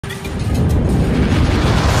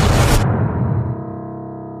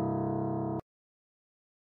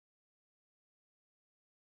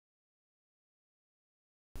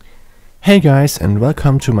Hey guys, and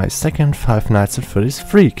welcome to my second Five Nights at Freddy's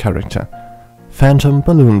 3 character, Phantom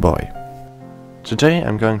Balloon Boy. Today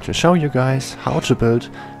I'm going to show you guys how to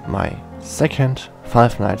build my second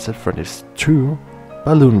Five Nights at Freddy's 2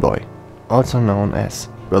 Balloon Boy, also known as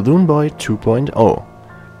Balloon Boy 2.0.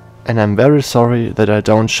 And I'm very sorry that I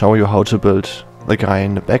don't show you how to build the guy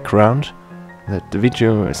in the background that the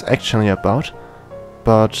video is actually about,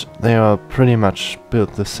 but they are pretty much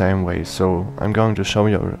built the same way, so I'm going to show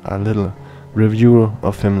you a little review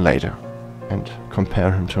of him later and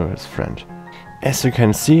compare him to his friend. As you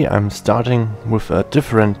can see, I'm starting with a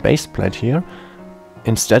different base plate here.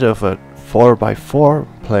 Instead of a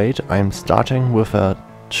 4x4 plate, I'm starting with a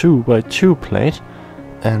 2x2 plate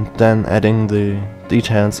and then adding the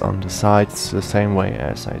details on the sides the same way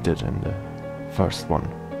as I did in the first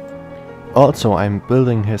one. Also, I'm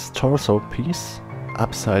building his torso piece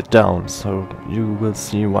upside down, so you will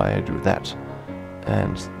see why I do that.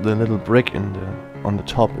 And the little brick on the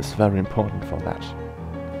top is very important for that.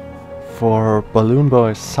 For Balloon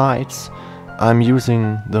Boy's sides, I'm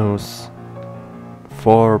using those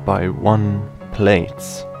 4x1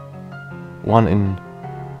 plates. One in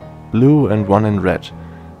blue and one in red.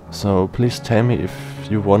 So please tell me if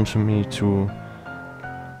you want me to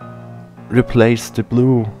replace the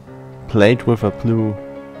blue plate with a blue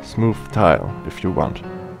smooth tile if you want,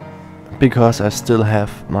 because I still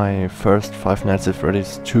have my first Five Nights at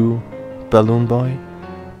Freddy's 2 Balloon Boy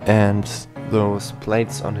and those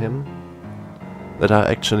plates on him that are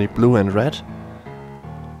actually blue and red.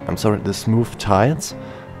 I'm sorry, the smooth tiles,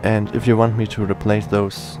 and if you want me to replace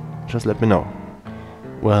those, just let me know.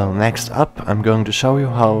 Well, next up I'm going to show you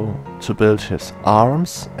how to build his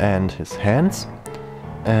arms and his hands,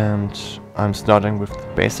 and I'm starting with the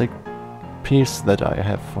basic piece that I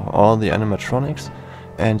have for all the animatronics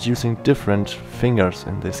and using different fingers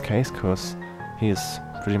in this case, because he is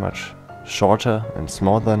pretty much shorter and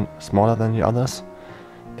smaller than the others,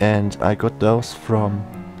 and I got those from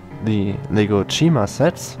the Lego Chima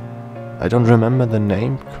sets. I don't remember the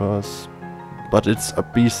name but it's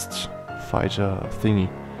a beast fighter thingy,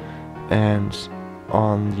 and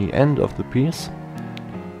on the end of the piece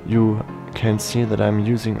you can see that I'm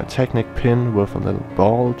using a Technic pin with a little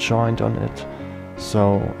ball joint on it,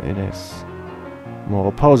 so it is more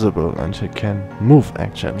opposable and it can move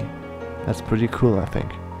actually. That's pretty cool, I think.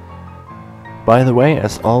 By the way,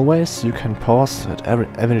 as always, you can pause at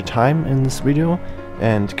every time in this video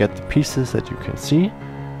and get the pieces that you can see,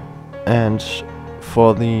 and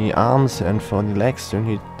for the arms and for the legs you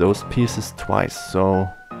need those pieces twice, so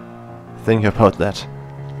think about that.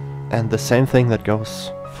 And the same thing that goes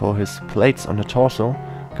for his plates on the torso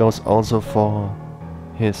goes also for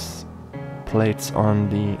his plates on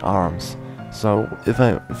the arms. So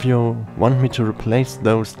if you want me to replace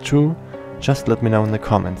those two, just let me know in the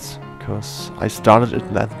comments, because I started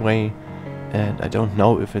it that way and I don't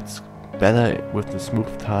know if it's better with the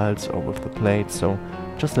smooth tiles or with the plates, so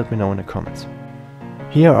just let me know in the comments.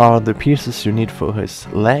 Here are the pieces you need for his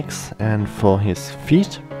legs and for his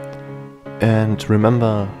feet. And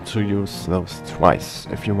remember to use those twice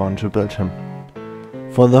if you want to build him.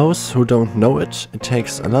 For those who don't know it, it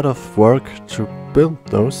takes a lot of work to build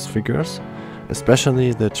those figures,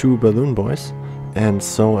 especially the two Balloon Boys, and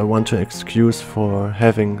so I want to excuse for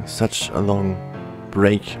having such a long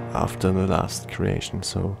break after the last creation,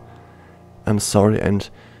 so I'm sorry, and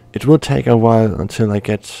it will take a while until I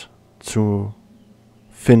get to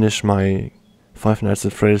finish my Five Nights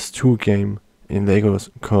at Freddy's 2 game in Legos,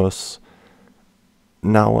 because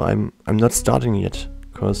now I'm not starting yet,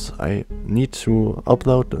 because I need to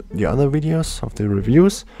upload the other videos of the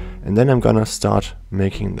reviews and then I'm gonna start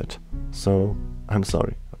making that. So I'm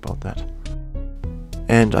sorry about that.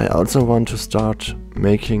 And I also want to start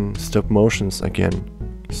making stop motions again.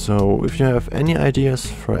 So if you have any ideas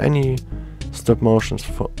for any stop motions,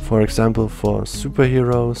 for example for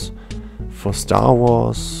superheroes, for Star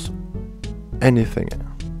Wars, anything,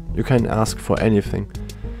 you can ask for anything.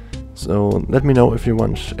 So let me know if you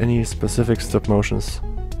want any specific stop motions,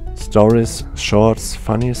 stories, shorts,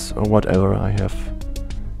 funnies or whatever I have.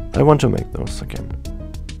 I want to make those again.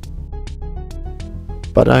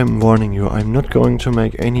 But I'm warning you, I'm not going to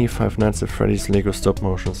make any Five Nights at Freddy's Lego stop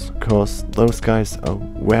motions, because those guys are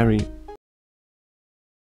very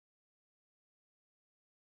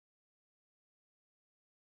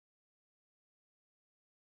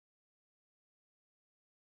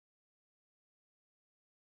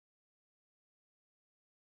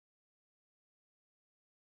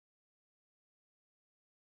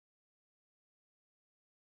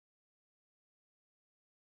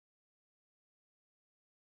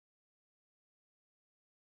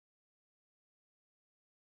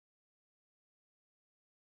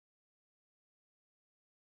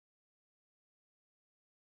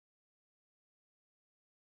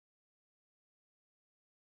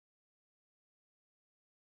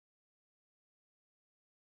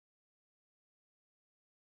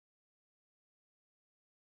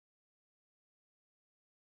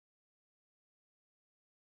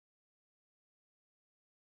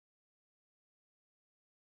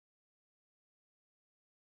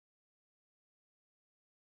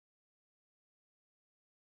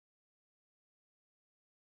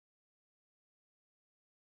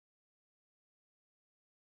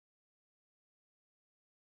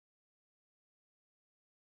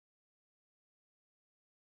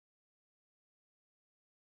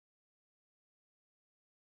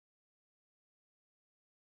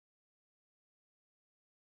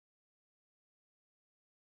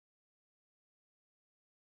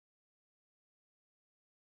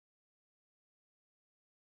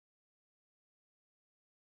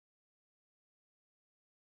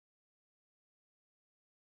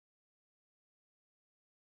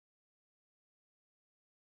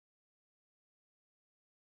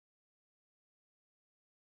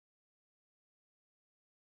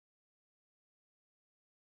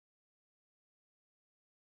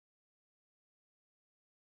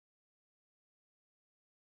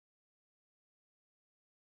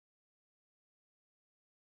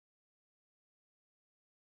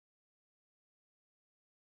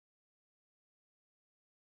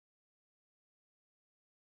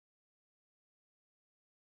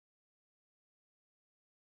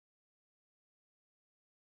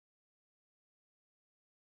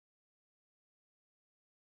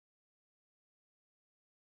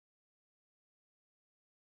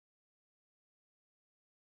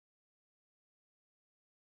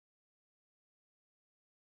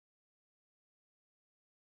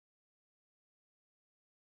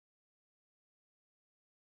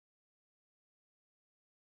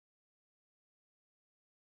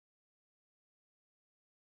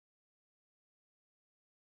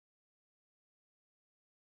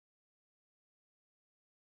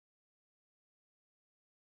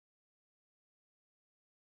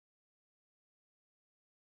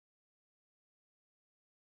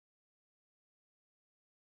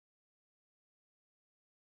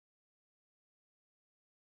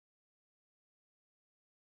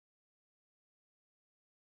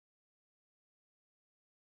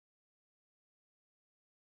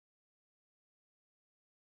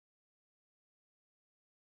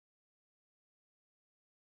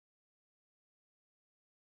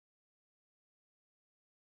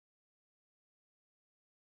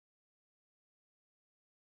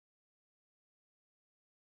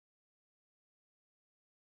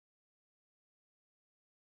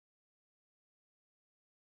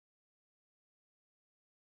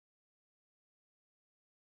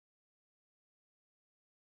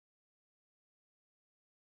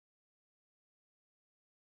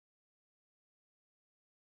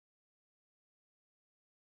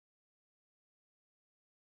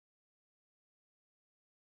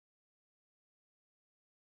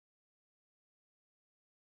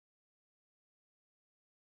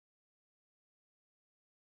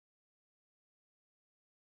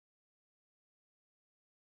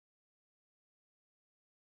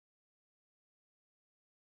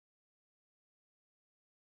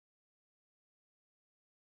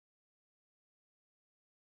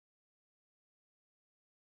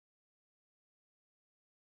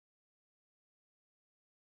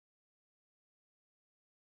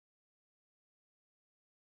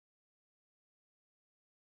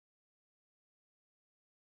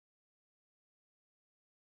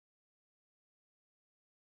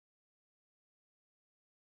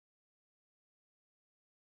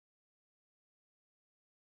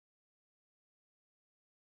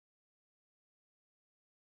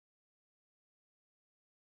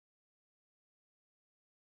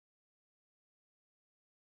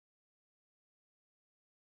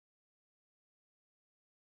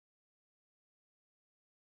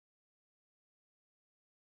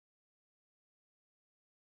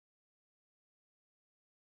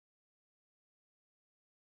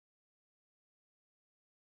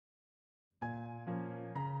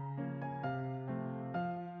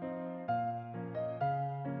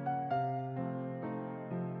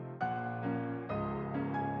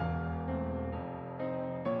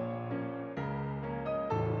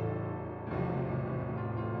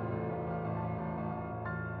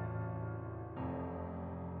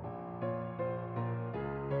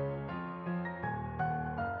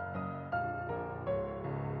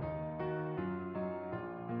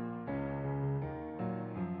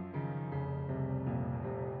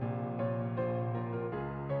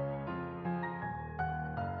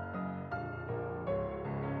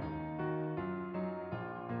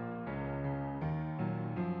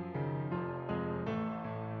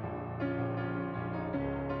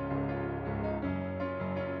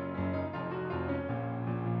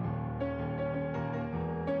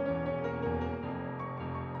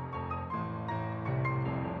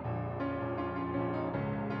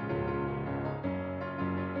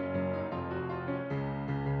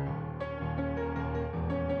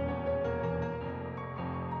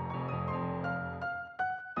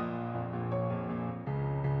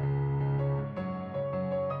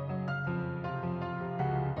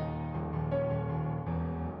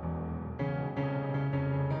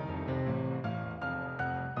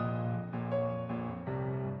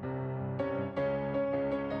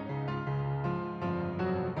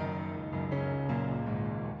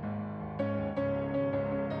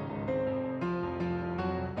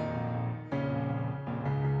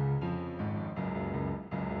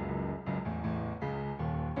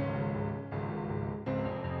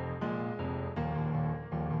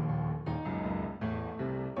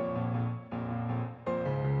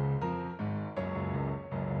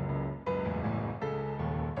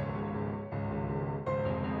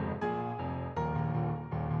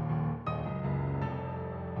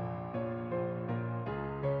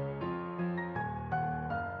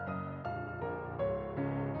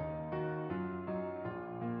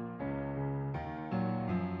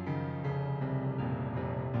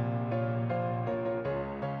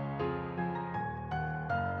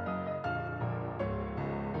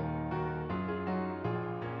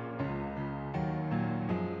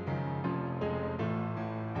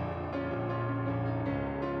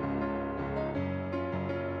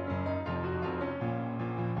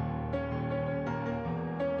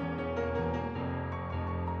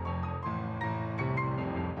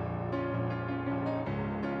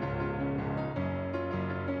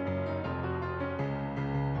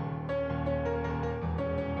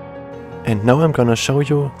And now I'm gonna show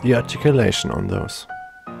you the articulation on those.